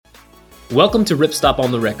Welcome to Ripstop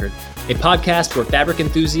on the Record, a podcast where fabric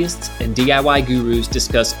enthusiasts and DIY gurus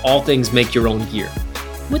discuss all things make your own gear,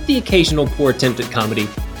 with the occasional poor attempt at comedy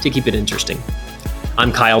to keep it interesting.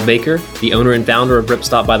 I'm Kyle Baker, the owner and founder of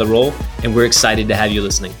Ripstop by the Roll, and we're excited to have you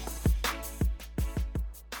listening.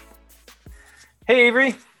 Hey,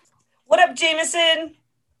 Avery. What up, Jameson?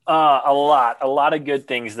 A lot of good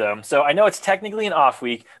things, though. So I know it's technically an off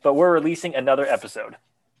week, but we're releasing another episode.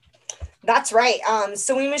 That's right.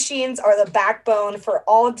 Sewing machines are the backbone for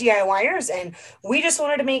all DIYers, and we just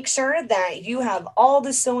wanted to make sure that you have all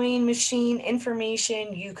the sewing machine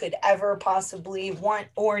information you could ever possibly want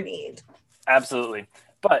or need. Absolutely.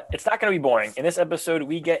 But it's not going to be boring. In this episode,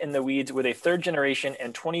 we get in the weeds with a third generation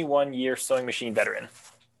and 21-year sewing machine veteran.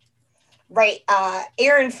 Right.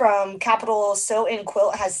 Aaron from Capital Sew and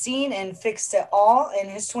Quilt has seen and fixed it all in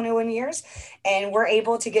his 21 years. And we're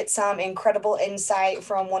able to get some incredible insight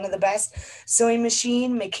from one of the best sewing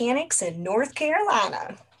machine mechanics in North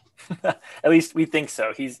Carolina. At least we think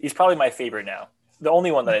so. He's probably my favorite now. The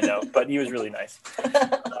only one that I know, but he was really nice.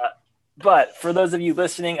 But for those of you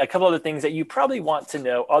listening, a couple other things that you probably want to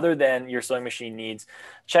know other than your sewing machine needs.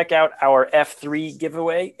 Check out our F3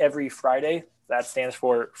 giveaway every Friday. That stands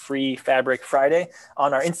for Free Fabric Friday.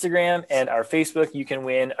 On our Instagram and our Facebook, you can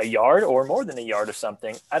win a yard or more than a yard of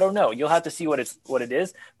something. I don't know. You'll have to see what it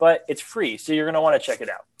is, but it's free. So you're going to want to check it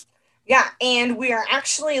out. Yeah, and we are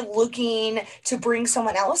actually looking to bring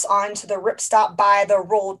someone else onto the Ripstop by the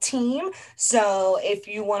Roll team. So if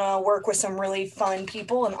you want to work with some really fun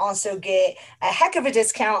people and also get a heck of a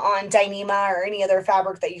discount on Dyneema or any other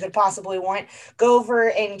fabric that you could possibly want, go over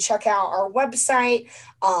and check out our website.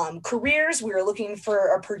 Careers, we are looking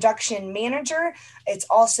for a production manager. It's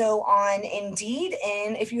also on Indeed.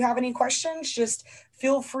 And if you have any questions, just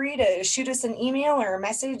feel free to shoot us an email or a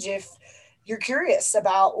message if you're curious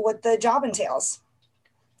about what the job entails.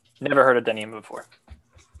 Never heard of Dyneema before.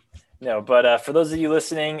 No, but for those of you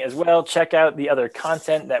listening as well, check out the other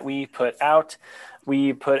content that we put out.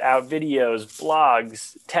 We put out videos,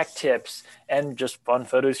 blogs, tech tips, and just fun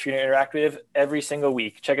photos for you to interact with every single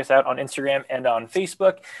week. Check us out on Instagram and on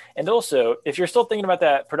Facebook. And also, if you're still thinking about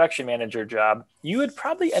that production manager job, you would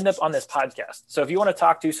probably end up on this podcast. So if you want to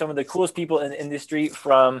talk to some of the coolest people in the industry,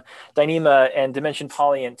 from Dyneema and Dimension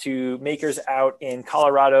Polyant to makers out in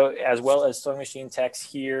Colorado, as well as sewing machine techs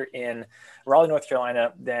here in Raleigh, North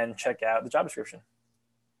Carolina, then check out the job description.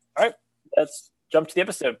 All right, let's jump to the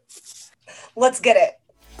episode. Let's get it.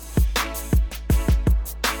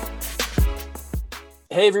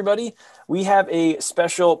 Hey, everybody. We have a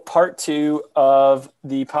special part 2 of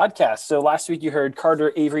the podcast. So last week you heard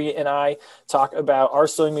Carter, Avery, and I talk about our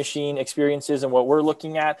sewing machine experiences and what we're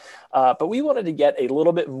looking at. But we wanted to get a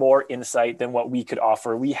little bit more insight than what we could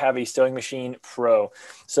offer. We have a sewing machine pro.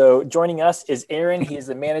 So joining us is Aaron. He is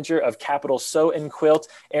the manager of Capital Sew and Quilt.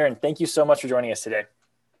 Aaron, thank you so much for joining us today.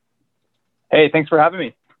 Hey, thanks for having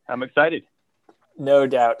me. I'm excited. No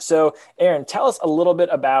doubt. So, Aaron, tell us a little bit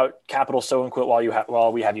about Capital Sew and Quilt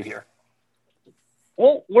while we have you here.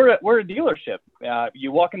 Well, we're a dealership.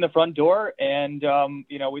 You walk in the front door, and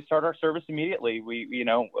we start our service immediately. We're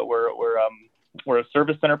a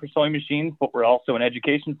service center for sewing machines, but we're also an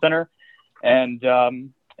education center, and a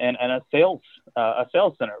sales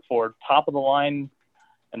center for top of the line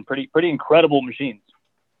and pretty incredible machines.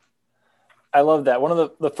 I love that. One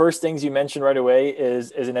of the first things you mentioned right away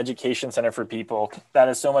is an education center for people. That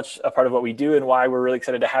is so much a part of what we do and why we're really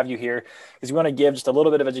excited to have you here, because we want to give just a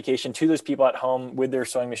little bit of education to those people at home with their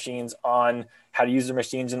sewing machines on how to use their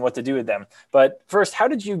machines and what to do with them. But first, how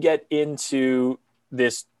did you get into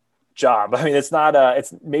this job? I mean, it's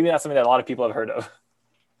maybe not something that a lot of people have heard of.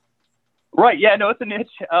 Right. Yeah, no, it's a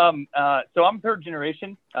niche. So I'm third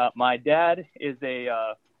generation. My dad has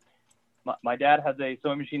a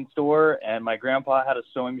sewing machine store, and my grandpa had a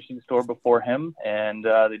sewing machine store before him, and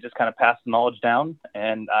they just kind of passed the knowledge down.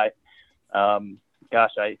 And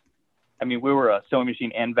we were a sewing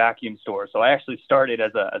machine and vacuum store. So I actually started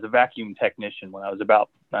as a vacuum technician when I was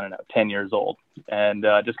about, 10 years old, and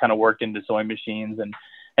just kind of worked into sewing machines and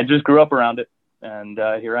just grew up around it. And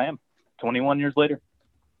here I am 21 years later.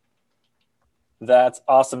 That's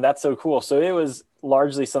awesome. That's so cool. So it was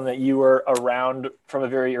largely something that you were around from a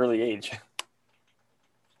very early age.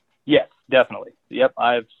 Yes, definitely. Yep.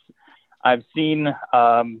 I've seen a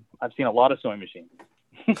lot of sewing machines.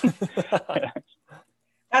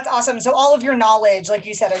 That's awesome. So all of your knowledge, like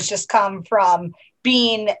you said, has just come from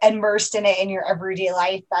being immersed in it in your everyday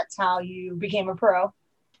life. That's how you became a pro.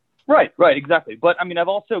 Right, exactly. But I mean, I've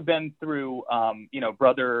also been through,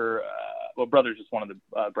 Brother, Brother's just one of the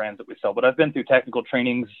brands that we sell, but I've been through technical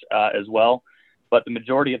trainings as well. but the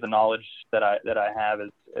majority of the knowledge that I have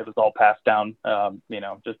it was all passed down,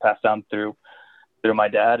 just passed down through my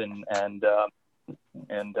dad and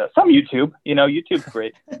some YouTube. YouTube's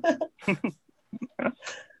great.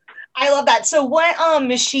 I love that. So what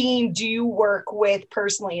machine do you work with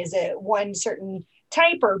personally? Is it one certain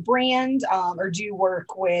type or brand, or do you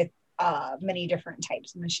work with many different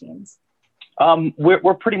types of machines?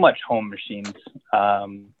 We're pretty much home machines.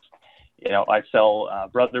 I sell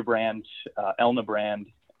Brother brand, Elna brand,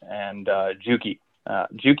 and Juki.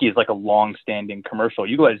 Juki is like a long-standing commercial.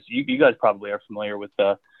 You guys probably are familiar with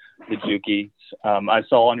the Juki. I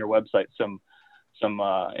saw on your website some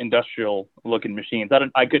industrial-looking machines.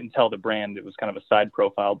 I couldn't tell the brand. It was kind of a side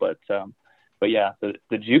profile, but yeah, the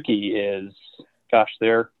Juki is, gosh,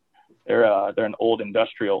 they're an old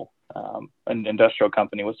industrial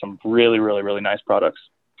company with some really, really, really nice products.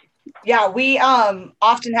 Yeah, we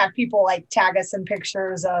often have people like tag us in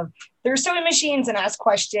pictures of their sewing machines and ask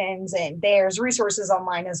questions, and there's resources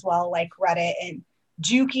online as well, like Reddit, and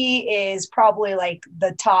Juki is probably like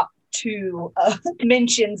the top 2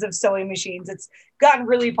 mentions of sewing machines. It's gotten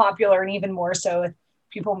really popular, and even more so with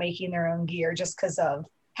people making their own gear just because of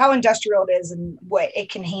how industrial it is and what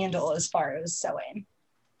it can handle as far as sewing.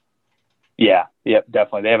 Yeah,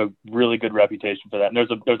 definitely. They have a really good reputation for that. And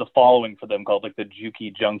there's a following for them called like the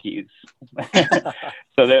Juki Junkies.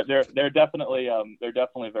 So they're definitely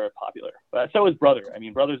very popular. But so is Brother. I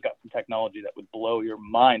mean, Brother's got some technology that would blow your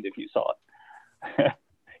mind if you saw it.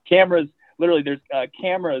 Cameras, literally, there's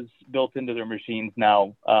cameras built into their machines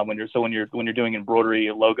now. When you're doing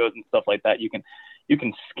embroidery logos and stuff like that, you can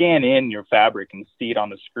scan in your fabric and see it on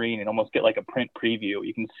the screen and almost get like a print preview.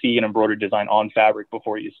 You can see an embroidered design on fabric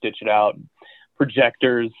before you stitch it out.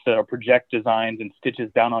 Projectors project designs and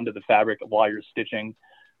stitches down onto the fabric while you're stitching.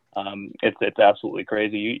 It's absolutely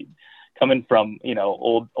crazy. Coming from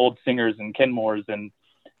old Singers and Kenmores and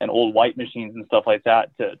old white machines and stuff like that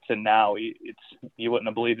to now, you wouldn't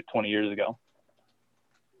have believed it 20 years ago.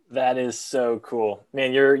 That is so cool,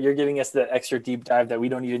 man. You're giving us the extra deep dive that we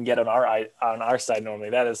don't even get on our side normally.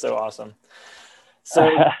 That is so awesome. So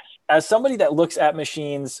as somebody that looks at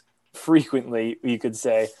machines frequently, you could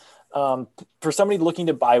say, for somebody looking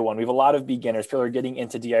to buy one, we have a lot of beginners, people are getting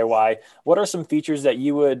into DIY. What are some features that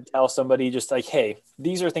you would tell somebody just like, hey,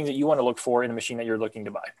 these are things that you want to look for in a machine that you're looking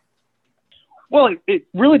to buy? Well, it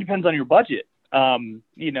really depends on your budget. Some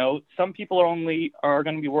people are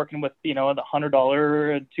going to be working with, the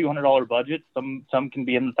 $100, $200 budget. Some can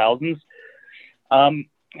be in the thousands.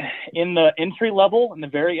 In the entry level, in the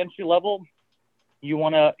very entry level, you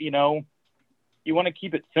want to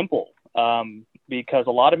keep it simple. Because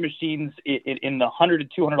a lot of machines in the $100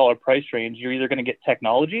 to $200 price range, you're either going to get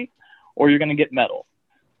technology or you're going to get metal.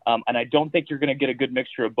 And I don't think you're going to get a good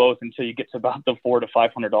mixture of both until you get to about the $400 to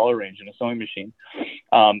 $500 range in a sewing machine.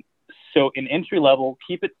 So in entry level,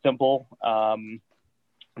 keep it simple.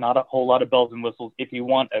 Not a whole lot of bells and whistles. If you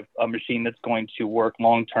want a machine that's going to work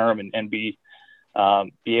long term and be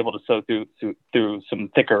able to sew through some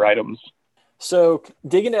thicker items. So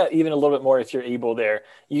dig into even a little bit more if you're able there.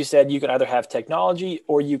 You said you can either have technology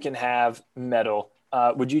or you can have metal.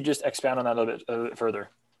 Would you just expound on that a little bit further?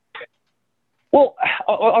 Well,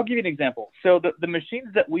 I'll give you an example. So the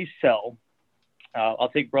machines that we sell, I'll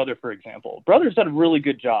take Brother, for example. Brother's done a really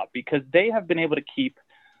good job because they have been able to keep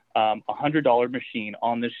a $100 machine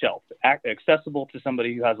on the shelf, accessible to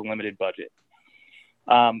somebody who has a limited budget.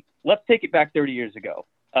 Let's take it back 30 years ago.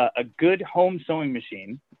 A good home sewing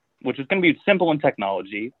machine, which is going to be simple in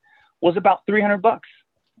technology, was about $300.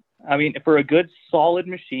 I mean, for a good solid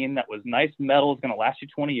machine that was nice metal, is going to last you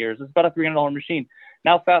 20 years, it's about a $300 machine.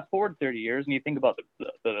 Now, fast forward 30 years, and you think about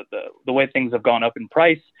the way things have gone up in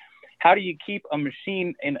price. How do you keep a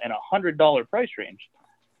machine in a $100 price range?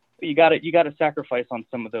 You got to sacrifice on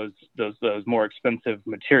some of those more expensive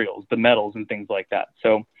materials, the metals and things like that.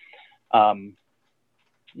 So,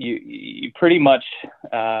 you pretty much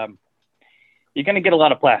you're going to get a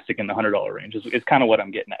lot of plastic in the $100 range. Is kind of what I'm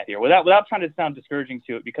getting at here. Without trying to sound discouraging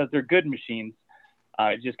to it, because they're good machines.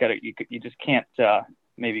 You just can't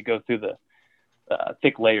maybe go through the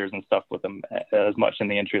thick layers and stuff with them as much in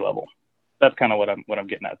the entry level. That's kind of what I'm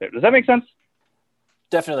getting at there. Does that make sense?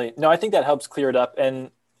 Definitely. No, I think that helps clear it up. And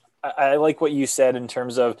I like what you said in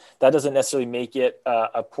terms of that doesn't necessarily make it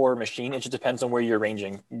a poor machine. It just depends on where you're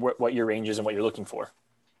ranging, what your range is and what you're looking for.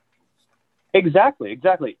 Exactly.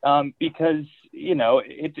 Because,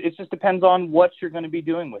 it just depends on what you're going to be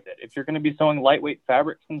doing with it. If you're going to be sewing lightweight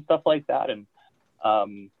fabrics and stuff like that, and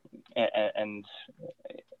kind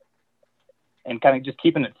of just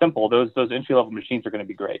keeping it simple, those entry level machines are going to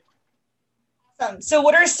be great. So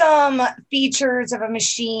what are some features of a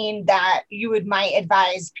machine that you might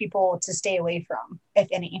advise people to stay away from, if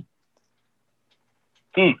any?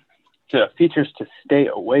 So features to stay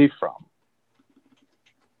away from.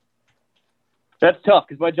 That's tough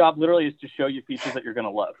because my job literally is to show you features that you're going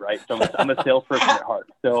to love, right? So I'm a salesperson at heart.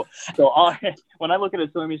 So when I look at a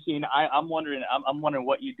sewing machine, I'm wondering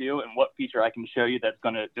what you do and what feature I can show you that's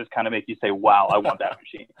going to just kind of make you say, "Wow, I want that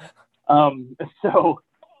machine." So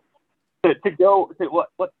to go to what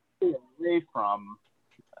to stay away from,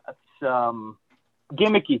 that's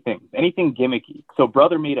gimmicky things, anything gimmicky. So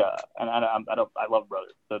Brother made I love Brother.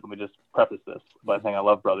 So let me just preface this by saying I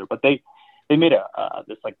love Brother, but they made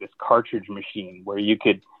this cartridge machine where you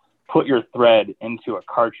could put your thread into a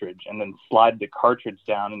cartridge and then slide the cartridge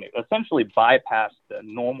down, and it essentially bypassed the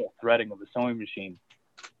normal threading of the sewing machine.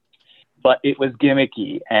 But it was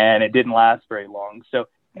gimmicky and it didn't last very long. So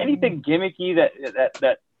anything gimmicky that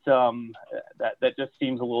just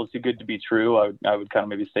seems a little too good to be true, I would kind of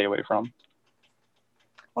maybe stay away from.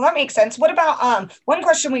 Well, that makes sense. What about one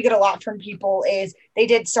question we get a lot from people is they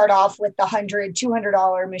did start off with the $100,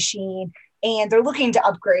 $200 machine, and they're looking to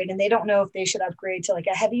upgrade, and they don't know if they should upgrade to like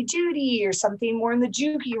a heavy duty or something more in the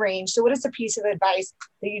Juki range. So what is a piece of advice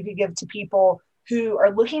that you could give to people who are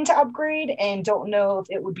looking to upgrade and don't know if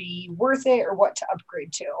it would be worth it or what to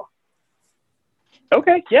upgrade to?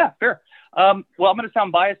 Okay, yeah, fair. Well, I'm going to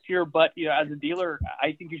sound biased here, but as a dealer,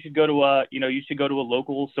 I think you should go to a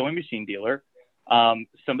local sewing machine dealer,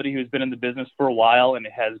 somebody who's been in the business for a while and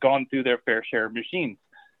has gone through their fair share of machines.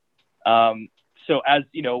 So as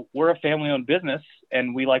you know, we're a family-owned business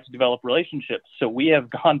and we like to develop relationships. So we have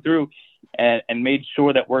gone through and made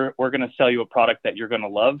sure that we're going to sell you a product that you're going to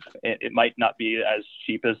love. It might not be as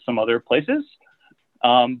cheap as some other places,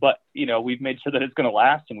 but we've made sure that it's going to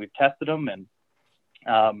last, and we've tested them.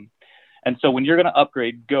 And so when you're going to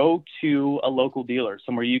upgrade, go to a local dealer,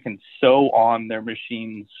 somewhere you can sew on their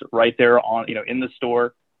machines right there in the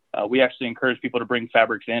store. We actually encourage people to bring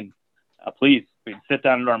fabrics in. Please, we sit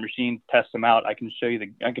down at our machines, test them out. I can show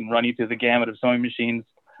you I can run you through the gamut of sewing machines.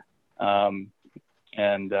 So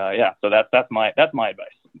that's my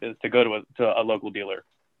advice, is to go to a local dealer.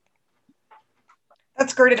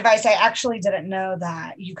 That's great advice. I actually didn't know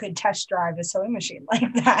that you could test drive a sewing machine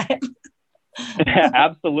like that. Yeah,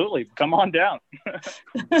 absolutely. Come on down.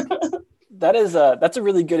 That's a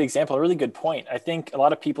really good example, a really good point. I think a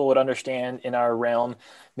lot of people would understand in our realm,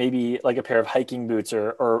 maybe like a pair of hiking boots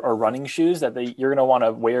or running shoes that you're going to want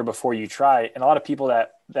to wear before you try. And a lot of people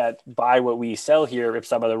that buy what we sell here,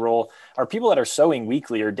 Ripstop by the Roll, are people that are sewing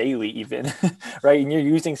weekly or daily even, right? And you're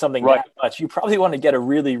using something that much. You probably want to get a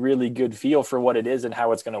really, really good feel for what it is and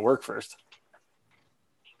how it's going to work first.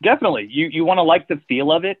 Definitely. You want to like the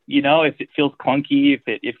feel of it. If it feels clunky,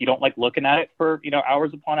 if you don't like looking at it for,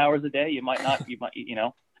 hours upon hours a day, you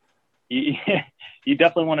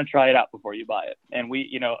definitely want to try it out before you buy it. And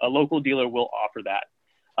a local dealer will offer that,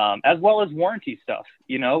 as well as warranty stuff.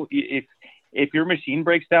 If your machine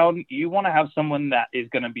breaks down, you want to have someone that is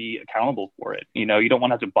going to be accountable for it. You don't want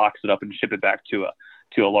to have to box it up and ship it back to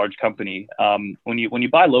a large company. When you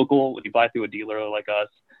buy local, when you buy through a dealer like us,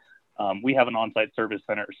 we have an on-site service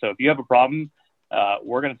center. So if you have a problem,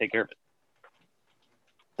 we're going to take care of it.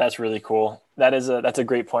 That's really cool. That's a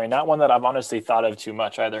great point. Not one that I've honestly thought of too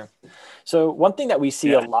much either. So one thing that we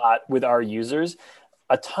see a lot with our users,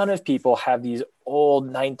 a ton of people have these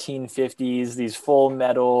old 1950s, these full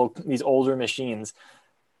metal, these older machines.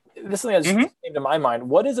 This is something that just came to my mind.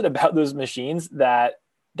 What is it about those machines that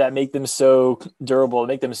make them so durable,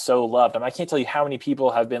 make them so loved? I can't tell you how many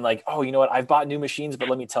people have been like, oh, you know what? I've bought new machines, but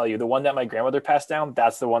let me tell you, the one that my grandmother passed down,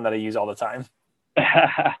 that's the one that I use all the time.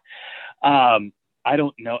 I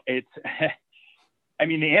don't know.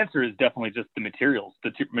 The answer is definitely just the materials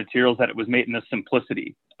that it was made in, the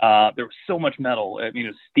simplicity. There was so much metal,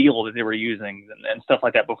 steel that they were using and stuff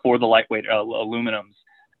like that before the lightweight aluminums.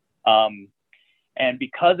 And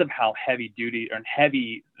because of how heavy duty and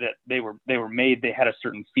heavy that they were made, they had a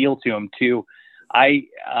certain feel to them too. It's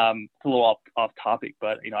a little off topic,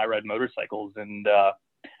 but I ride motorcycles, and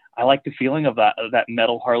I like the feeling of that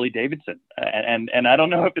metal Harley Davidson. And I don't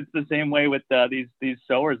know if it's the same way with these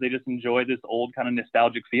sewers. They just enjoy this old kind of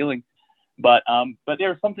nostalgic feeling. But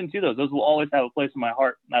there's something to those. Those will always have a place in my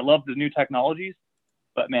heart. I love the new technologies,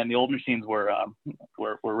 but man, the old machines were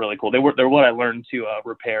really cool. They're what I learned to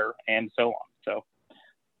repair and so on. So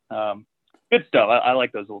good stuff. I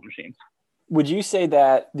like those old machines. Would you say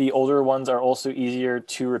that the older ones are also easier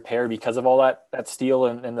to repair because of all that steel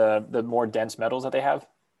and the more dense metals that they have?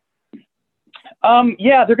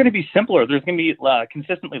 Yeah, they're going to be simpler. There's going to be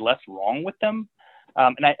consistently less wrong with them.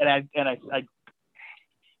 And I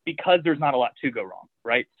because there's not a lot to go wrong,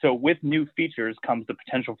 right? So with new features comes the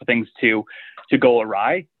potential for things to go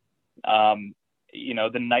awry.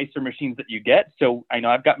 The nicer machines that you get. So I know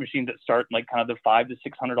I've got machines that start like kind of the $500 to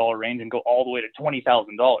 $600 range and go all the way to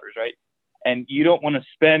 $20,000, right? And you don't want to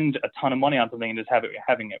spend a ton of money on something and just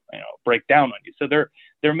having it break down on you. So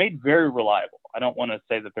they're made very reliable. I don't want to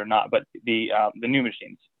say that they're not, but the new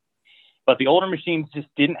machines. But the older machines just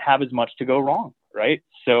didn't have as much to go wrong, right?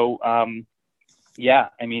 So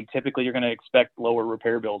typically you're going to expect lower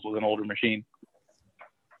repair bills with an older machine.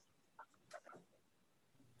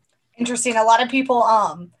 Interesting. A lot of people,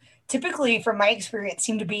 typically from my experience,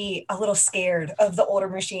 seem to be a little scared of the older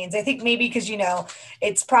machines. I think maybe because,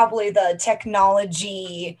 it's probably the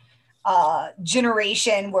technology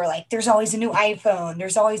generation where like there's always a new iPhone,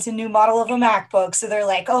 there's always a new model of a MacBook. So they're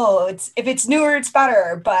like, oh, if it's newer, it's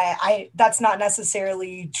better. But that's not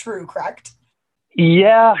necessarily true, correct?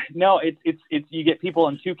 Yeah, no, it's you get people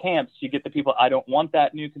in two camps. You get the people, I don't want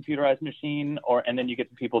that new computerized machine, and then you get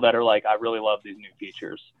the people that are like, I really love these new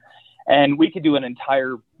features. And we could do an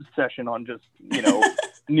entire session on just,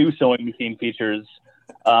 new sewing machine features.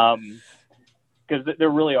 Because there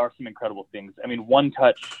really are some incredible things. I mean,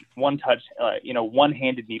 one-handed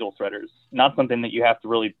needle threaders, not something that you have to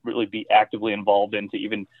really, really be actively involved in to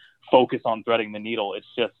even focus on threading the needle. It's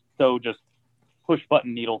just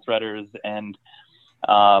push-button needle threaders. And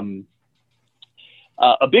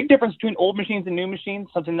a big difference between old machines and new machines,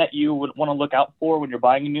 something that you would want to look out for when you're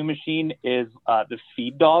buying a new machine, is the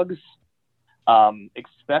feed dogs.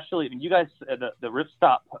 Especially, you guys, the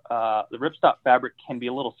ripstop fabric can be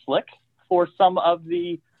a little slick for some of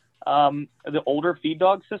the older feed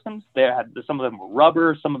dog systems. Some of them were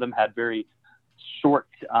rubber, some of them had very short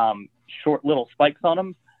little spikes on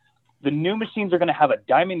them. The new machines are going to have a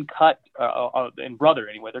diamond cut, in Brother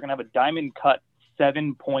anyway, they're going to have a diamond cut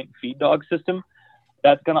 7-point feed dog system.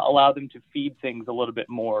 That's going to allow them to feed things a little bit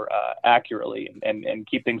more accurately and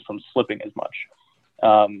keep things from slipping as much.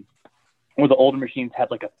 Where the older machines had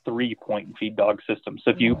like a 3-point feed dog system.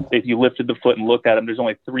 So if you lifted the foot and looked at them, there's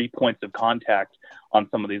only 3 points of contact on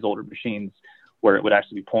some of these older machines where it would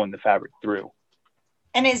actually be pulling the fabric through.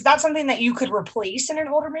 And is that something that you could replace in an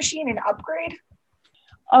older machine and upgrade?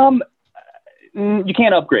 You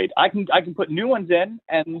can't upgrade. I can put new ones in,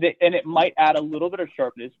 and it might add a little bit of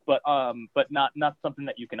sharpness, but not something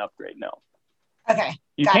that you can upgrade. No. Okay.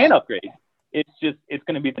 You can upgrade. It's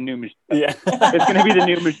going to be the new machine. Yeah. It's going to be the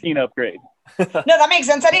new machine upgrade. No, that makes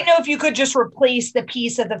sense. I didn't know if you could just replace the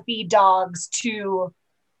piece of the feed dogs to,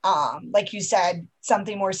 like you said,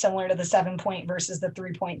 something more similar to the 7-point versus the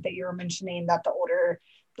 3-point that you were mentioning that the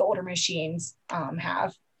older machines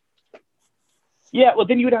have. Yeah, well,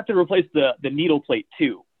 then you would have to replace the needle plate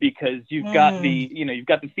too, because you've got you've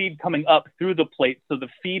got the feed coming up through the plate, so the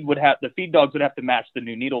feed dogs would have to match the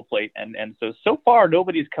new needle plate, and so far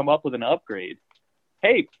nobody's come up with an upgrade.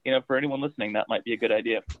 Hey, for anyone listening, that might be a good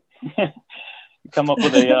idea. Come up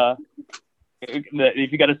with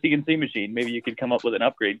if you got a CNC machine, maybe you could come up with an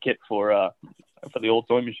upgrade kit for the old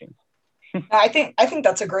sewing machines. I think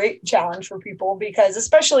that's a great challenge for people, because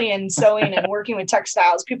especially in sewing and working with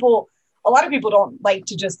textiles, a lot of people don't like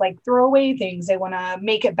to just like throw away things. They want to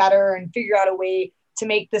make it better and figure out a way to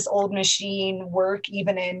make this old machine work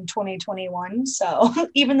even in 2021. So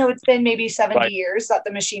even though it's been maybe 70 years that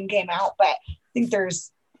the machine came out, but I think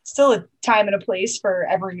there's still a time and a place for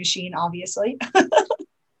every machine, obviously.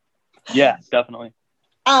 Yeah, definitely.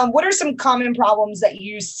 What are some common problems that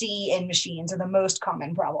you see in machines, or the most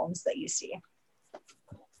common problems that you see?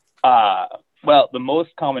 Well, the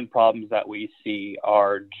most common problems that we see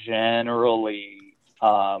are generally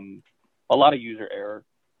a lot of user error,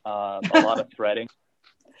 a lot of threading.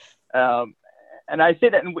 And I say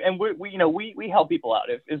that, and we help people out.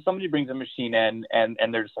 If somebody brings a machine in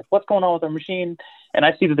and they're just like, what's going on with our machine? And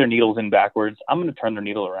I see that their needle's in backwards, I'm going to turn their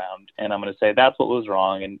needle around and I'm going to say, that's what was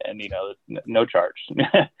wrong. And no charge.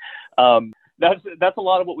 That's a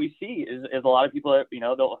lot of what we see is a lot of people,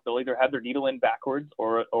 they'll either have their needle in backwards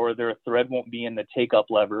or their thread won't be in the take up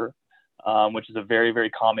lever, which is a very, very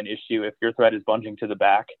common issue if your thread is bunging to the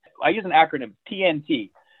back. I use an acronym,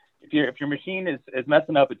 TNT. If your machine is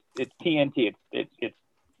messing up, it's TNT. It's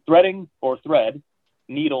threading or thread,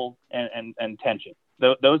 needle, and tension.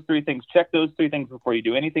 Those 3 things. Check those 3 things before you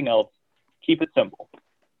do anything else. Keep it simple.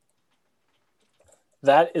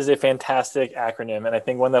 That is a fantastic acronym, and I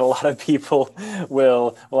think one that a lot of people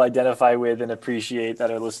will identify with and appreciate that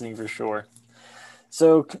are listening for sure.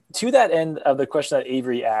 So to that end of the question that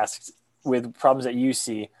Avery asked with problems that you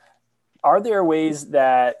see, are there ways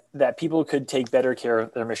that people could take better care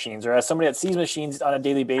of their machines? Or as somebody that sees machines on a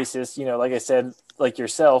daily basis, like I said, like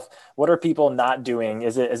yourself, what are people not doing?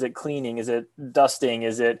 Is it cleaning? Is it dusting?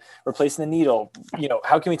 Is it replacing the needle?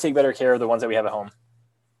 How can we take better care of the ones that we have at home?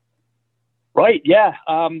 Right. Yeah.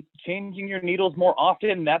 Changing your needles more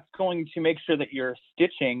often. That's going to make sure that your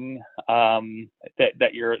stitching,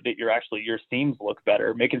 that your seams look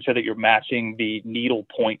better. Making sure that you're matching the needle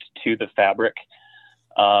point to the fabric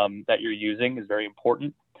that you're using is very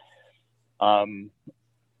important.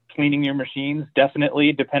 Cleaning your machines,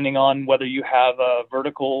 definitely, depending on whether you have a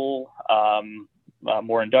vertical,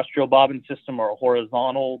 more industrial bobbin system or a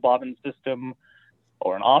horizontal bobbin system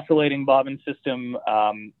or an oscillating bobbin system.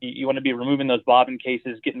 You want to be removing those bobbin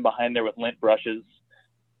cases, getting behind there with lint brushes.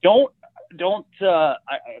 I don't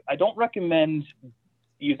recommend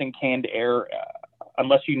using canned air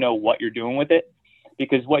unless you know what you're doing with it,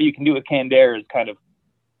 because what you can do with canned air is kind of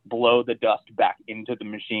blow the dust back into the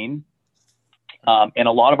machine. And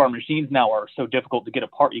a lot of our machines now are so difficult to get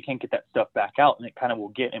apart, you can't get that stuff back out, and it kind of will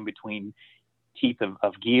get in between teeth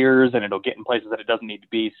of gears, and it'll get in places that it doesn't need to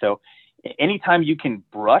be. So anytime you can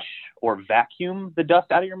brush or vacuum the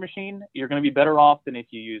dust out of your machine, you're going to be better off than if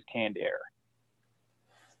you use canned air.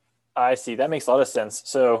 I see. That makes a lot of sense.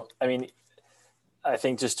 So, I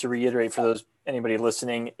think just to reiterate for anybody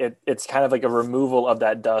listening, it's kind of like a removal of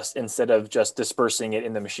that dust instead of just dispersing it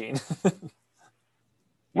in the machine.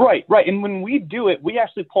 Right. And when we do it, we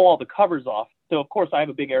actually pull all the covers off. So of course I have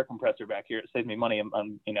a big air compressor back here. It saves me money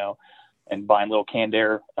and buying little canned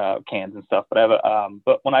air cans and stuff. But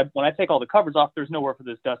but when I take all the covers off, there's nowhere for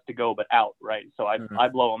this dust to go but out. Right. So I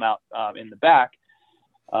blow them out in the back.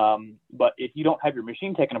 But if you don't have your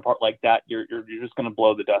machine taken apart like that, you're just going to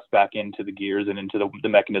blow the dust back into the gears and into the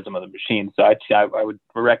mechanism of the machine. So I would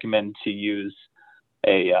recommend to use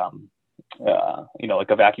a like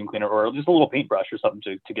a vacuum cleaner or just a little paintbrush or something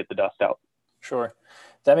to get the dust out. Sure.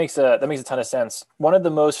 That makes a ton of sense. One of the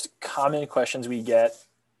most common questions we get,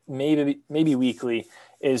 maybe weekly,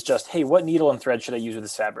 is just, hey, what needle and thread should I use with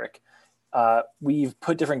this fabric? We've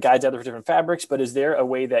put different guides out there for different fabrics, but is there a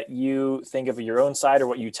way that you think of your own side or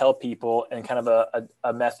what you tell people and kind of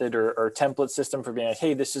a method or template system for being like,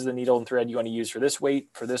 hey, this is the needle and thread you want to use for this weight,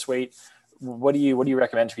 What do you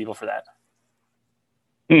recommend to people for that?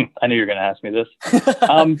 I knew you were going to ask me this.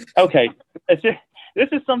 Okay. This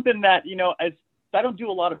is something that, I don't do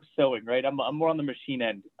a lot of sewing, right? I'm more on the machine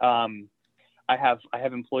end. I have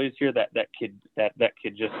employees here that could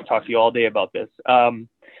just talk to you all day about this.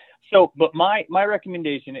 But my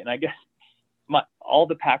recommendation, and I guess all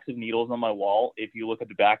the packs of needles on my wall, if you look at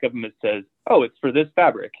the back of them, it says, oh, it's for this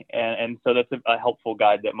fabric. And so that's a helpful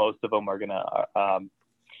guide that most of them are going to,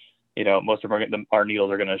 our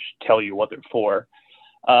needles are going to tell you what they're for.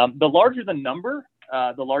 The larger the number,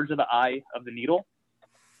 the larger the eye of the needle.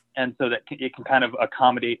 And so that it can kind of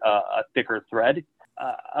accommodate a thicker thread.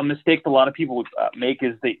 A mistake a lot of people make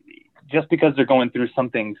is just because they're going through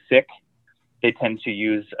something thick, they tend to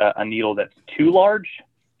use a needle that's too large.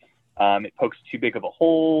 It pokes too big of a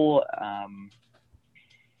hole.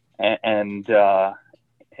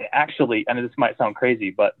 Actually, and this might sound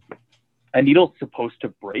crazy, but a needle's supposed to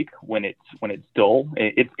break when it's dull.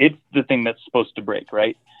 It's the thing that's supposed to break,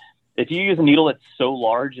 right? If you use a needle that's so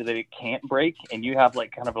large that it can't break, and you have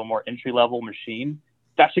like kind of a more entry level machine,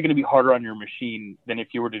 it's actually going to be harder on your machine than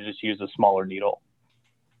if you were to just use a smaller needle.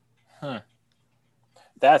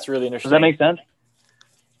 That's really interesting. Does that make sense?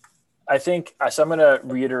 I think so. I'm going to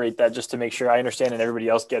reiterate that just to make sure I understand and everybody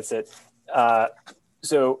else gets it.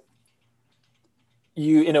 So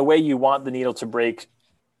in a way, you want the needle to break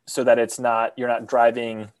so that you're not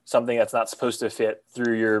driving something that's not supposed to fit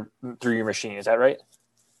through your machine. Is that right?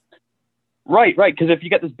 Right. Because if you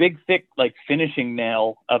got this big, thick, like finishing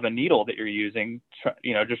nail of a needle that you're using,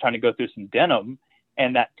 just trying to go through some denim,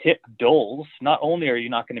 and that tip dulls, not only are you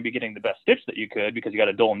not going to be getting the best stitch that you could because you got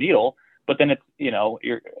a dull needle, but then it's,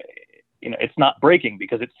 it's not breaking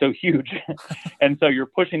because it's so huge. And so you're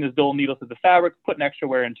pushing this dull needle through the fabric, putting extra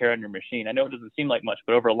wear and tear on your machine. I know it doesn't seem like much,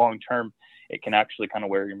 but over a long term, it can actually kind of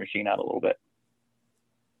wear your machine out a little bit.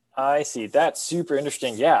 I see. That's super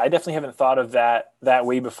interesting. Yeah, I definitely haven't thought of that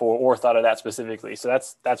way before or thought of that specifically. So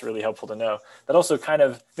that's really helpful to know. That also kind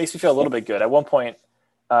of makes me feel a little bit good. At one point,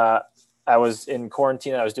 I was in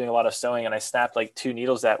quarantine and I was doing a lot of sewing and I snapped like 2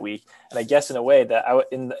 needles that week. And I guess in a way that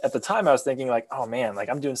at the time I was thinking like, oh man, like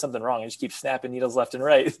I'm doing something wrong. I just keep snapping needles left and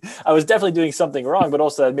right. I was definitely doing something wrong, but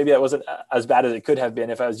also maybe that wasn't as bad as it could have been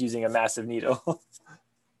if I was using a massive needle.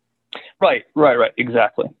 Right.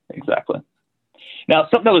 Exactly. Now,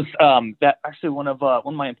 something that was that actually one of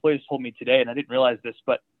my employees told me today, and I didn't realize this,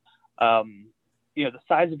 but the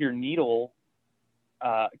size of your needle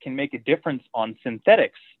can make a difference on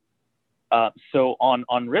synthetics. So on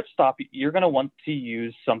ripstop, you're going to want to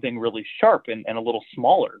use something really sharp and a little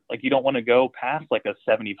smaller. Like, you don't want to go past like a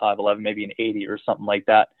 75/11, maybe an 80 or something like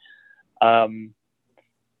that.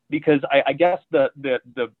 Because I guess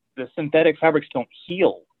the synthetic fabrics don't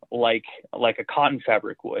heal like a cotton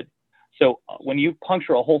fabric would. So when you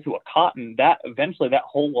puncture a hole through a cotton, eventually that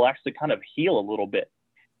hole will actually kind of heal a little bit.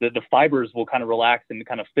 The fibers will kind of relax and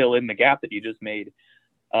kind of fill in the gap that you just made.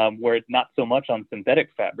 Where it's not so much on synthetic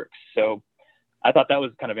fabrics. So I thought that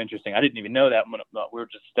was kind of interesting. I didn't even know that. We were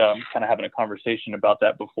just kind of having a conversation about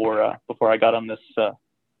that before I got on this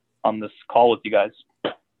call with you guys.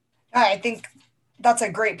 I think that's a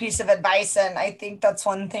great piece of advice, and I think that's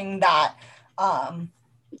one thing that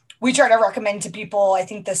we try to recommend to people. I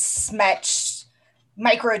think the Smetch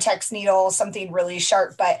Microtex needle, something really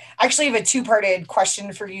sharp. But I actually have a two-parted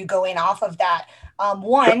question for you going off of that.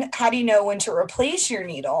 One, how do you know when to replace your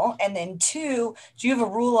needle? And then two, do you have a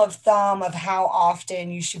rule of thumb of how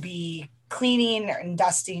often you should be cleaning and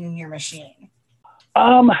dusting your machine?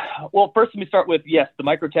 Well, first let me start with, yes, the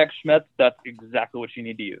Microtex Schmetz, that's exactly what you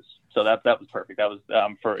need to use. So that was perfect. That was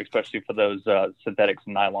especially for those synthetics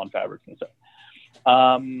and nylon fabrics and stuff.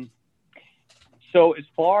 So as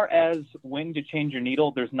far as when to change your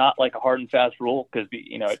needle, there's not like a hard and fast rule, because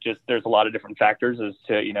there's a lot of different factors as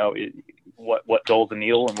to what dulls the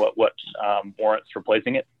needle and what warrants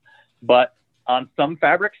replacing it. But on some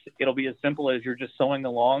fabrics, it'll be as simple as you're just sewing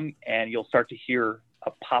along and you'll start to hear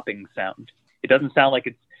a popping sound. It doesn't sound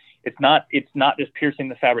like it's not just piercing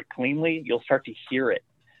the fabric cleanly. You'll start to hear it.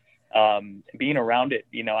 Being around it,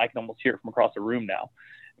 I can almost hear it from across the room now.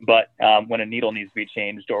 But when a needle needs to be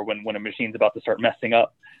changed, or when a machine's about to start messing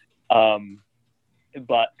up. So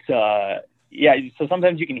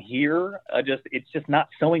sometimes you can hear it's just not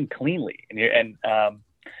sewing cleanly. And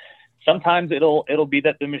sometimes it'll be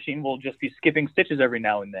that the machine will just be skipping stitches every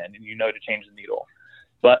now and then, and to change the needle.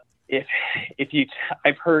 But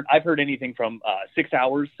I've heard anything from 6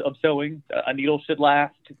 hours of sewing a needle should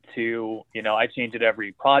last to, I change it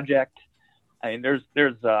every project. I mean, there's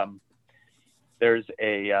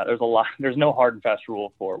no hard and fast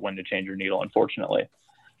rule for when to change your needle, unfortunately.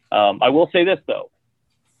 I will say this though,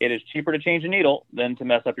 it is cheaper to change a needle than to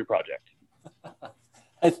mess up your project.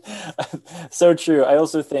 So true. I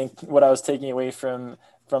also think what I was taking away from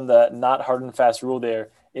the not hard and fast rule there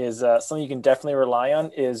is something you can definitely rely on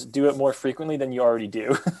is do it more frequently than you already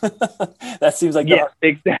do. That seems like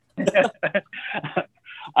exactly.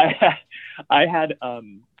 I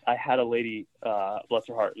had a lady, bless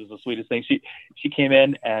her heart, it was the sweetest thing. She came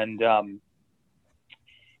in and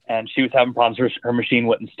she was having problems. Her machine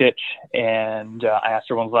wouldn't stitch. And I asked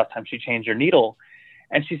her when was the last time she changed her needle.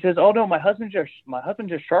 And she says, "Oh no, my husband just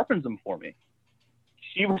sharpens them for me."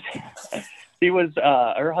 Her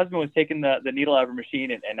husband was taking the needle out of her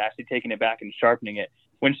machine and actually taking it back and sharpening it.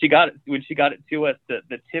 When she got it to us,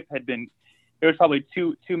 the tip had been, there was probably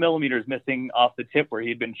 2 millimeters missing off the tip where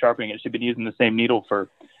he'd been sharpening it. She'd been using the same needle for,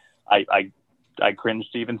 I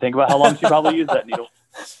cringe to even think about how long she probably used that needle.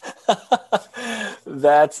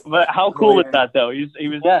 But how cool is that though? He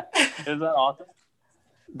was, yeah. Isn't that awesome?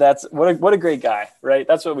 That's what a great guy, right?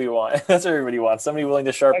 That's what we want. That's what everybody wants. Somebody willing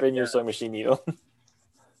to sharpen your sewing machine needle.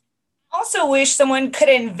 Also wish someone could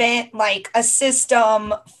invent like a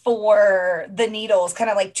system for the needles, kind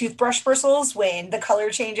of like toothbrush bristles when the color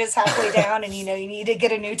changes halfway down and you need to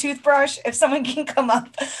get a new toothbrush. If someone can come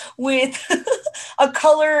up with a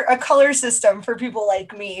color system for people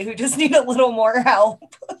like me who just need a little more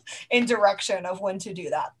help in direction of when to do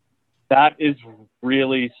that. That is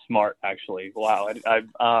really smart, actually. Wow.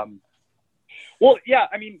 Well, yeah,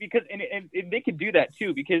 I mean, because and they could do that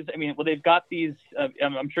too, because I mean, well, they've got these.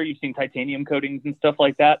 I'm sure you've seen titanium coatings and stuff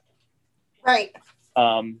like that, right?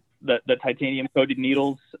 The titanium coated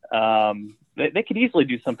needles, they could easily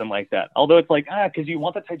do something like that. Although it's like because you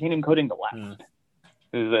want the titanium coating to last.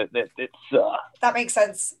 That makes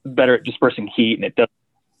sense. Better at dispersing heat, and it doesn't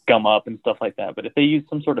gum up and stuff like that. But if they use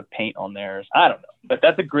some sort of paint on theirs, I don't know. But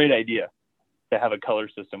that's a great idea to have a color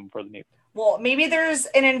system for the needle. Well, maybe there's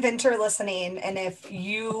an inventor listening, and if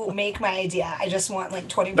you make my idea, I just want like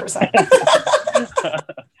 20%.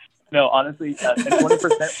 No, honestly,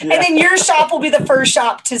 20%. Yeah. And then your shop will be the first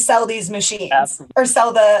shop to sell these machines. Absolutely. Or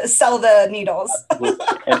sell the needles.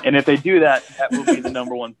 And if they do that, that will be the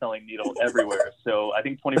number one selling needle everywhere. So I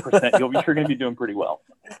think 20%, you're going to be doing pretty well.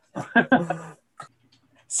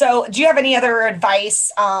 So do you have any other advice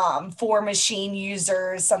for machine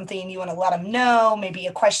users, something you want to let them know, maybe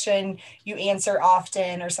a question you answer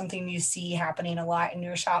often or something you see happening a lot in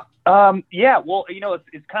your shop? Yeah, well,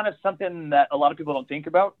 it's kind of something that a lot of people don't think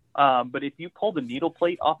about. But if you pull the needle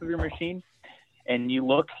plate off of your machine and you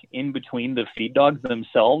look in between the feed dogs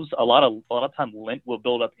themselves, a lot of time lint will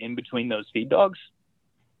build up in between those feed dogs,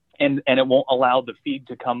 and it won't allow the feed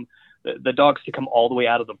to come, the dogs to come all the way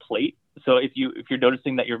out of the plate. So if you're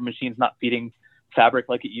noticing that your machine's not feeding fabric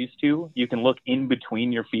like it used to, you can look in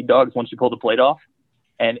between your feed dogs once you pull the plate off,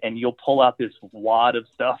 and you'll pull out this wad of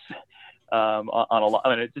stuff on a lot. I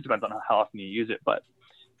mean, it just depends on how often you use it, but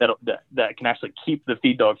that can actually keep the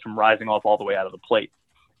feed dogs from rising off all the way out of the plate.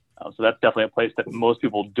 So that's definitely a place that most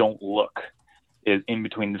people don't look, is in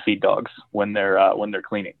between the feed dogs when they're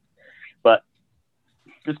cleaning. But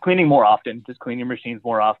just cleaning more often, just clean your machines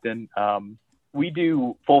more often. We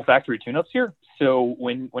do full factory tune-ups here. So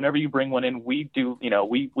whenever you bring one in, we do,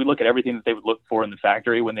 we look at everything that they would look for in the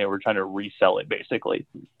factory when they were trying to resell it, basically.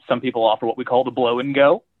 Some people offer what we call the blow and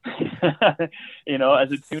go,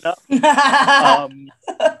 as a tune-up.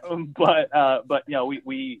 But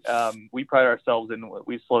we pride ourselves in,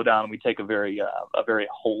 we slow down and we take a very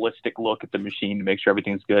holistic look at the machine to make sure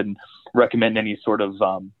everything's good and recommend any sort of,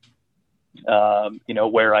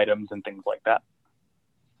 wear items and things like that.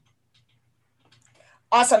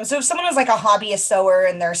 Awesome. So if someone is like a hobbyist sewer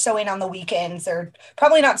and they're sewing on the weekends, they're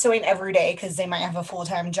probably not sewing every day because they might have a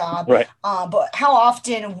full-time job. Right. But how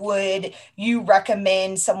often would you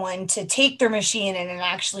recommend someone to take their machine and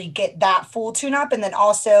actually get that full tune-up? And then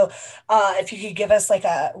also, if you could give us like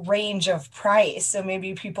a range of price, so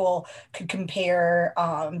maybe people could compare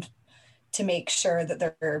to make sure that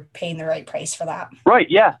they're paying the right price for that. Right.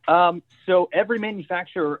 Yeah. So every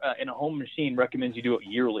manufacturer in a home machine recommends you do it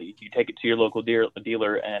yearly. You take it to your local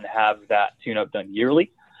dealer and have that tune-up done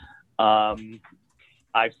yearly. I've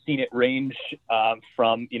seen it range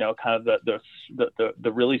from, kind of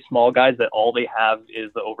the really small guys that all they have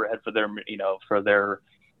is the overhead for their,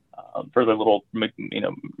 for their little,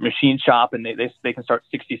 machine shop, and they can start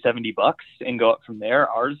 $60-$70 and go up from there.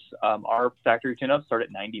 Our factory tune-ups start at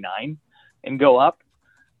 $99 and go up.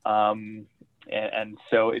 And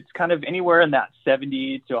so it's kind of anywhere in that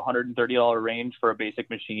 $70 to $130 range for a basic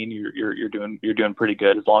machine. You're doing pretty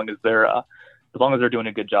good as long as they're doing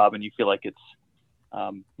a good job and you feel like it's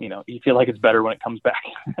better when it comes back.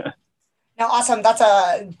 No, awesome. That's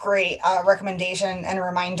a great recommendation and a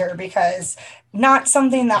reminder, because not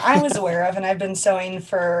something that I was aware of, and I've been sewing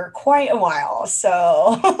for quite a while.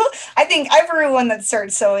 So I think everyone that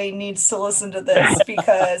starts sewing needs to listen to this,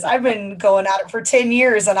 because I've been going at it for 10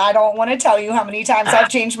 years and I don't want to tell you how many times I've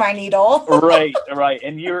changed my needle. Right.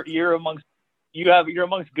 And you're amongst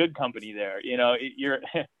good company there. You're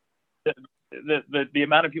the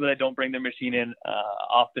amount of people that don't bring their machine in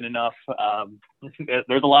often enough.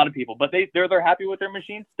 There's a lot of people, but they're happy with their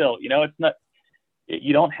machine still. It's not,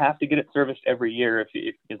 you don't have to get it serviced every year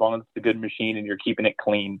if as long as it's a good machine and you're keeping it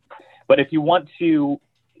clean. But if you want to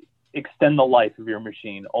extend the life of your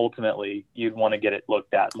machine, ultimately you'd want to get it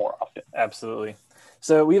looked at more often. Absolutely.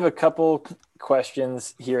 So we have a couple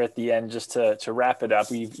questions here at the end just to wrap it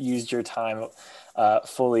up. We've used your time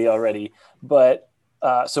fully already, but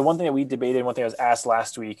so one thing that we debated, one thing I was asked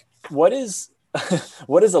last week, what is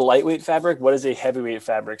a lightweight fabric? What is a heavyweight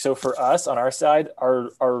fabric? So for us on our side,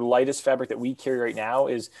 our lightest fabric that we carry right now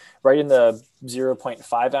is right in the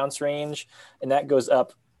 0.5 ounce range. And that goes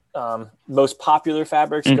up. Most popular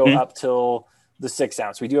fabrics go up till the 6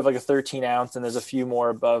 ounce. We do have like a 13 ounce and there's a few more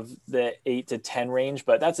above the 8 to 10 range,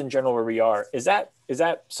 but that's in general where we are. Is that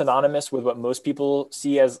synonymous with what most people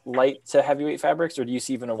see as light to heavyweight fabrics, or do you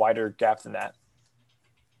see even a wider gap than that?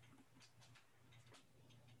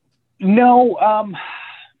 No.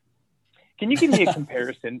 Can you give me a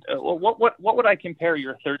comparison? What would I compare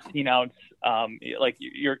your 13 ounce, like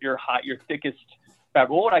your thickest fabric?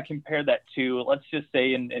 What would I compare that to? Let's just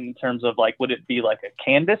say in terms of like, would it be like a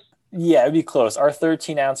canvas? Yeah, it'd be close. Our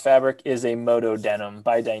 13 ounce fabric is a Moto denim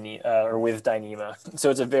by Dyneema, or with Dyneema. So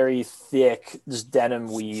it's a very thick, just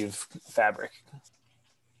denim weave fabric.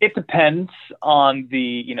 It depends on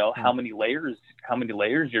the, how many layers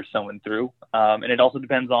you're sewing through. And it also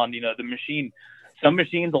depends on, the machine. Some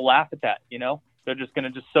machines will laugh at that, they're just going to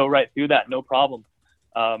just sew right through that. No problem.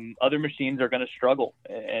 Other machines are going to struggle.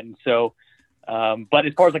 And so, but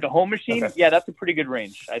as far as like a home machine, okay. Yeah, that's a pretty good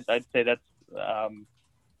range. I'd say that's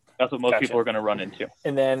what most people are going to run into.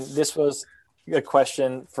 And then this was a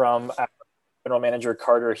question from General Manager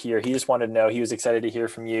Carter here. He just wanted to know, he was excited to hear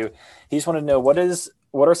from you. He just wanted to know, what is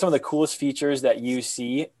what are some of the coolest features that you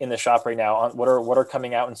see in the shop right now? What are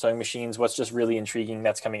coming out in sewing machines? What's just really intriguing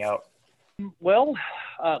that's coming out? Well,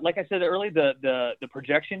 like I said earlier, the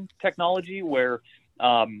projection technology where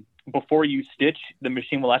before you stitch, the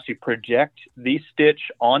machine will actually project the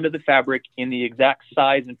stitch onto the fabric in the exact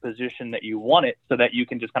size and position that you want it, so that you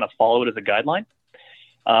can just kind of follow it as a guideline.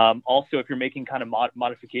 Also, if you're making kind of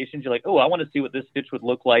modifications, you're like, oh, I want to see what this stitch would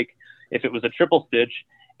look like if it was a triple stitch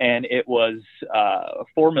and it was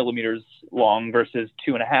 4 millimeters long versus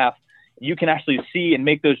 2.5. You can actually see and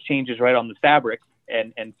make those changes right on the fabric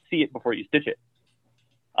and see it before you stitch it.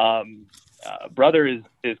 Brother is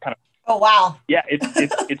kind of, oh wow, yeah,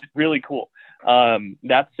 it's really cool.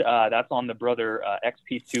 That's on the Brother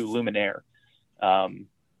XP2 Luminaire.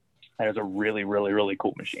 That is a really, really, really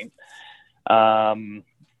cool machine.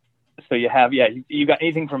 So you have, you got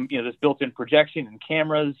anything from, this built-in projection and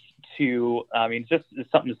cameras to, just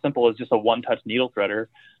something as simple as just a one-touch needle threader,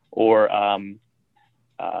 or a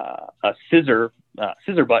scissor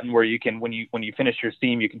button where you can, when you finish your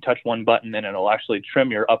seam, you can touch one button and it'll actually trim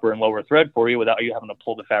your upper and lower thread for you without you having to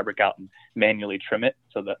pull the fabric out and manually trim it.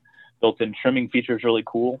 So the built-in trimming feature is really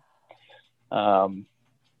cool.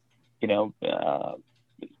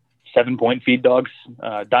 7-point feed dogs,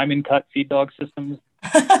 diamond cut feed dog systems,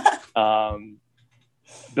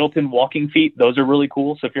 built-in walking feet. Those are really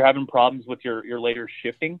cool. So if you're having problems with your layer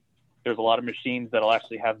shifting, there's a lot of machines that'll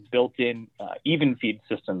actually have built-in even feed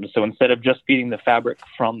systems. So instead of just feeding the fabric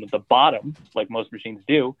from the bottom, like most machines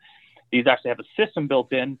do, these actually have a system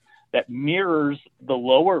built in that mirrors the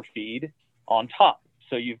lower feed on top.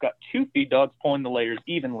 So you've got two feed dogs pulling the layers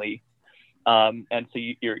evenly. And so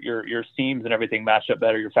your seams and everything match up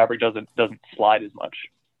better. Your fabric doesn't slide as much.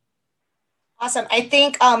 Awesome. I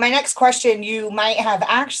think my next question you might have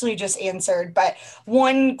actually just answered, but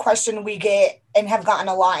one question we get and have gotten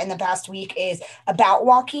a lot in the past week is about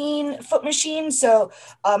walking foot machines. So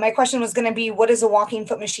my question was going to be, what is a walking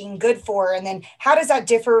foot machine good for? And then how does that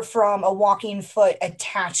differ from a walking foot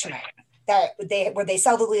attachment where they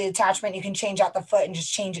sell the lead attachment, you can change out the foot and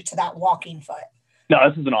just change it to that walking foot? No,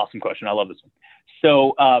 this is an awesome question. I love this one.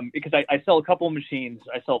 So because I sell a couple of machines,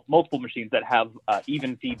 I sell multiple machines that have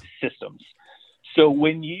even feed systems. So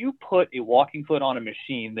when you put a walking foot on a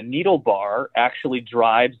machine, the needle bar actually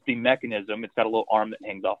drives the mechanism. It's got a little arm that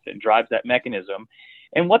hangs off it and drives that mechanism.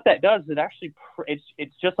 And what that does,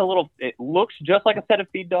 it's just it looks just like a set of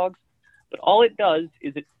feed dogs, but all it does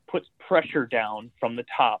is it puts pressure down from the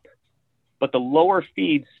top, but the lower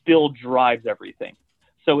feed still drives everything.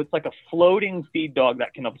 So it's like a floating feed dog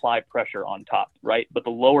that can apply pressure on top, right? But the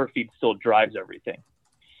lower feed still drives everything.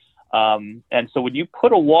 And so when you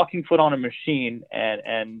put a walking foot on a machine,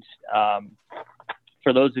 and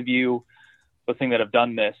for those of you listening that have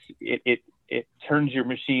done this, it turns your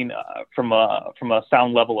machine from a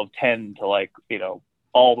sound level of 10 to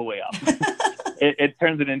all the way up. it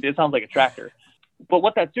turns it into, it sounds like a tractor. But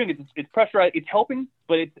what that's doing is it's pressurized, it's helping,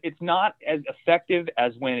 but it's not as effective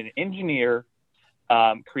as when an engineer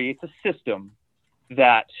creates a system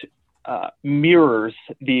that mirrors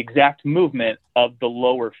the exact movement of the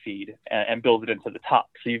lower feed and builds it into the top.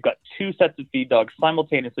 So you've got two sets of feed dogs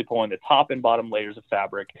simultaneously pulling the top and bottom layers of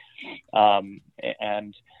fabric. And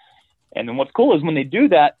then what's cool is when they do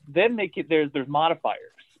that, then there's modifiers.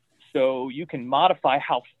 So you can modify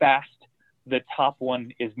how fast the top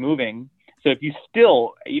one is moving. So if you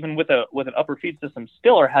still, even with an upper feed system,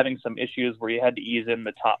 still are having some issues where you had to ease in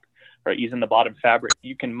the top or ease in the bottom fabric,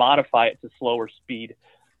 you can modify it to slower speed,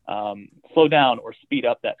 slow down or speed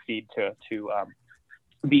up that feed to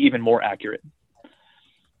be even more accurate.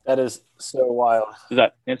 That is so wild. Does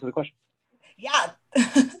that answer the question? Yeah.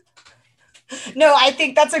 No, I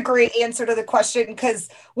think that's a great answer to the question, because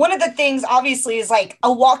one of the things obviously is like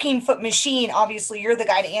a walking foot machine. Obviously, you're the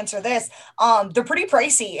guy to answer this. They're pretty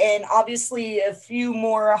pricey, and obviously a few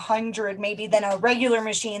more $100 maybe than a regular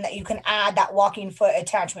machine that you can add that walking foot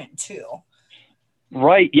attachment to.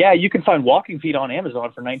 Right. Yeah. You can find walking feet on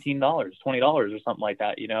Amazon for $19, $20 or something like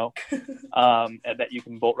that, that you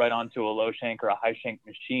can bolt right onto a low shank or a high shank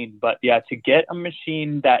machine. But yeah, to get a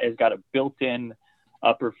machine that has got a built-in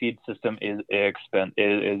upper feed system is expensive.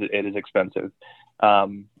 Not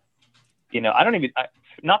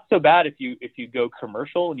so bad if you go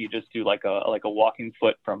commercial and you just do like a walking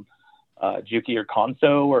foot from Juki or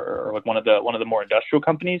Consew or like one of the more industrial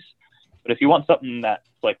companies. But if you want something that's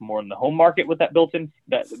like more in the home market with that built-in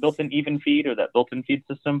even feed or that built-in feed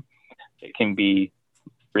system, it can be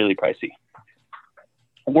really pricey.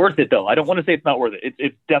 Worth it though. I don't want to say it's not worth it.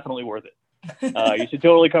 It's definitely worth it. You should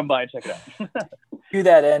totally come by and check it out. To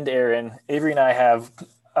that end, Aaron, Avery and I have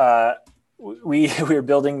we were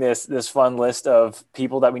building this fun list of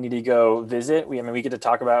people that we need to go visit. We get to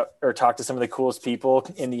talk to some of the coolest people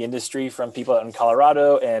in the industry, from people out in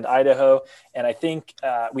Colorado and Idaho. And I think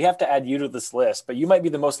we have to add you to this list, but you might be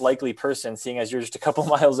the most likely person, seeing as you're just a couple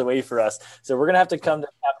miles away for us. So we're going to have to come to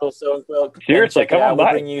Capital Sew and Quilt. Seriously, come on by.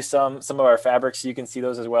 We'll bring you some of our fabrics so you can see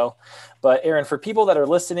those as well. But Aaron, for people that are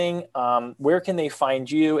listening, where can they find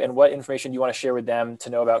you, and what information do you want to share with them to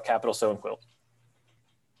know about Capital Sew and Quilt?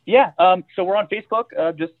 Yeah, so we're on Facebook,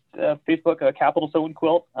 Facebook, Capital Sew and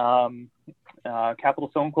Quilt,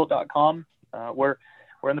 capitalsewandquilt.com. We're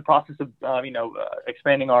in the process of,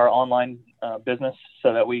 expanding our online business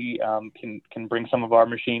so that we can bring some of our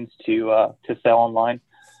machines to sell online.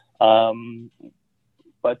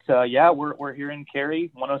 We're here in Cary,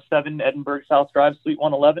 107 Edinburgh South Drive, Suite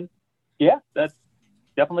 111. Yeah, that's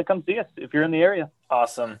definitely come see us if you're in the area.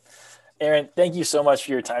 Awesome. Aaron, thank you so much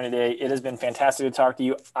for your time today. It has been fantastic to talk to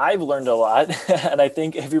you. I've learned a lot, and I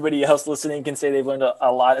think everybody else listening can say they've learned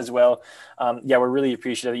a lot as well. We're really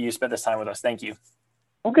appreciative that you spent this time with us. Thank you.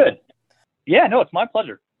 Well, good. Yeah, no, it's my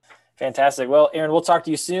pleasure. Fantastic. Well, Aaron, we'll talk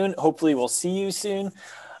to you soon. Hopefully we'll see you soon.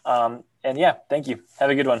 Thank you.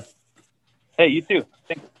 Have a good one. Hey, you too.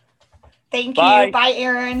 Thank Bye. you. Bye,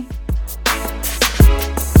 Aaron.